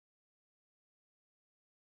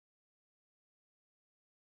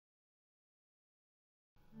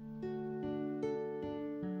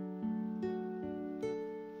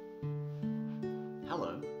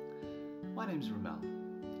name's Rommel,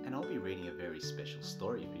 and I'll be reading a very special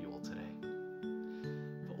story for you all today.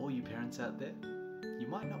 For all you parents out there, you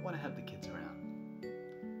might not want to have the kids around.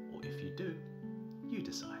 Or if you do, you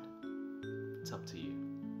decide. It's up to you.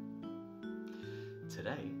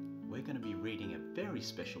 Today, we're going to be reading a very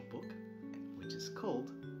special book, which is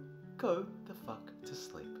called Go the Fuck to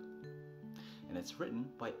Sleep. And it's written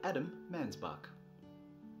by Adam Mansbach.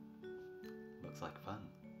 Looks like fun.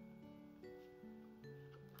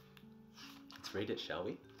 Let's read it, shall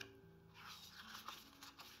we?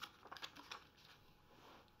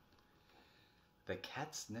 The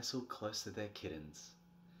cats nestle close to their kittens.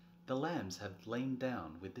 The lambs have lain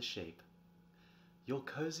down with the sheep. You're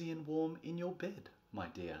cozy and warm in your bed, my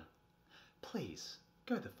dear. Please,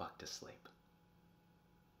 go the fuck to sleep.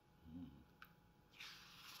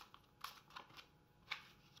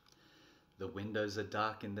 The windows are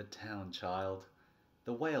dark in the town, child.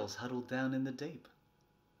 The whales huddle down in the deep.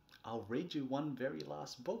 I'll read you one very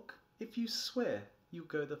last book if you swear you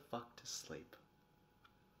go the fuck to sleep.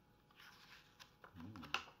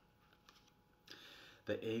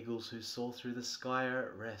 The eagles who soar through the sky are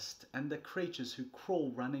at rest, and the creatures who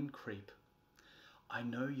crawl, run and creep. I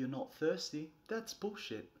know you're not thirsty, that's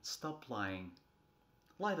bullshit, stop lying.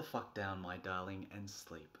 Lie the fuck down, my darling, and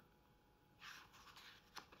sleep.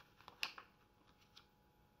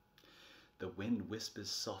 The wind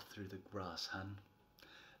whispers soft through the grass, hun.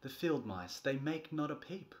 The field mice, they make not a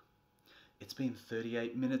peep. It's been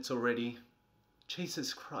 38 minutes already.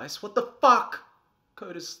 Jesus Christ, what the fuck?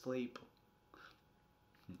 Go to sleep.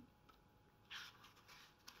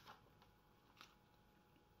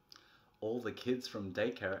 All the kids from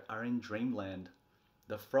daycare are in dreamland.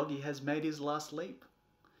 The froggy has made his last leap.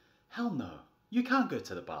 Hell no, you can't go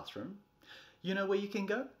to the bathroom. You know where you can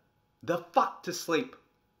go? The fuck to sleep.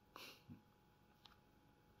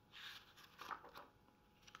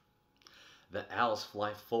 The owls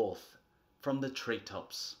fly forth from the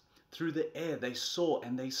treetops. Through the air they soar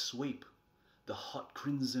and they sweep. The hot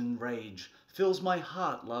crimson rage fills my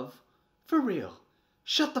heart, love. For real,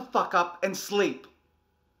 shut the fuck up and sleep.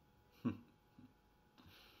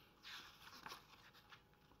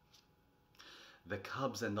 The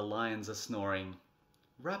cubs and the lions are snoring,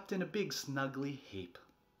 wrapped in a big snuggly heap.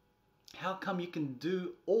 How come you can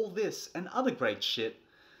do all this and other great shit,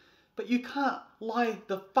 but you can't lie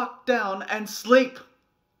the fuck down and sleep?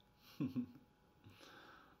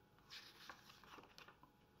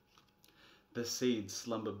 The seeds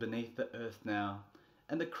slumber beneath the earth now,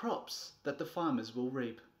 and the crops that the farmers will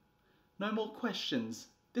reap. No more questions.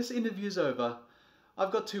 This interview's over.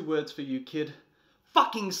 I've got 2 words for you, kid.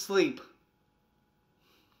 Fucking sleep!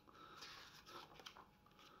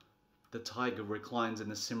 The tiger reclines in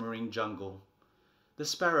the simmering jungle. The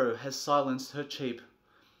sparrow has silenced her cheep.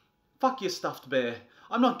 Fuck your stuffed bear.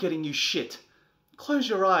 I'm not getting you shit. Close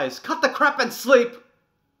your eyes. Cut the crap and sleep.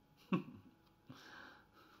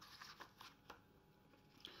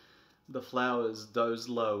 The flowers doze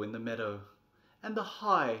low in the meadow, and the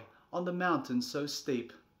high on the mountain so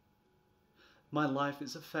steep. My life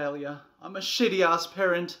is a failure. I'm a shitty ass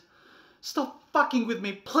parent. Stop fucking with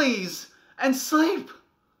me, please, and sleep.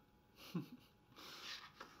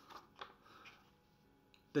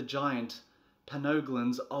 The giant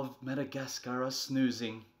pangolins of Madagascar are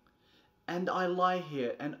snoozing, and I lie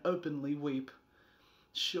here and openly weep.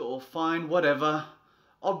 Sure, fine, whatever.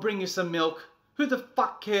 I'll bring you some milk. Who the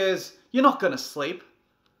fuck cares? You're not gonna sleep.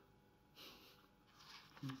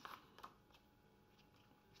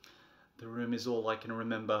 The room is all I can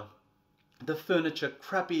remember. The furniture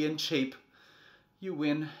crappy and cheap. You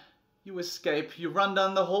win. You escape. You run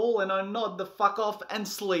down the hall and I nod the fuck off and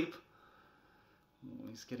sleep. Oh,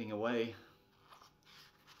 he's getting away.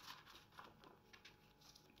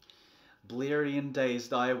 Bleary and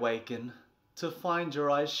dazed I awaken, to find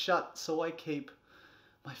your eyes shut, so I keep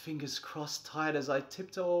my fingers crossed tight as I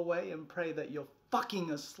tiptoe away and pray that you're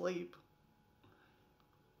fucking asleep.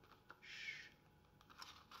 Shh.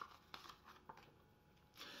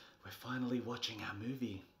 We're finally watching our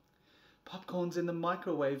movie. Popcorn's in the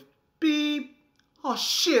microwave. Beep! Oh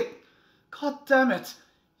shit! God damn it!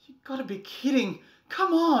 You gotta be kidding!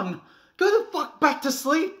 Come on! Go the fuck back to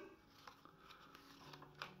sleep!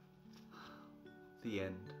 The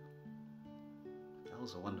end. That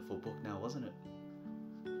was a wonderful book now, wasn't it?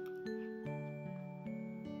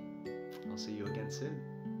 I'll see you again soon.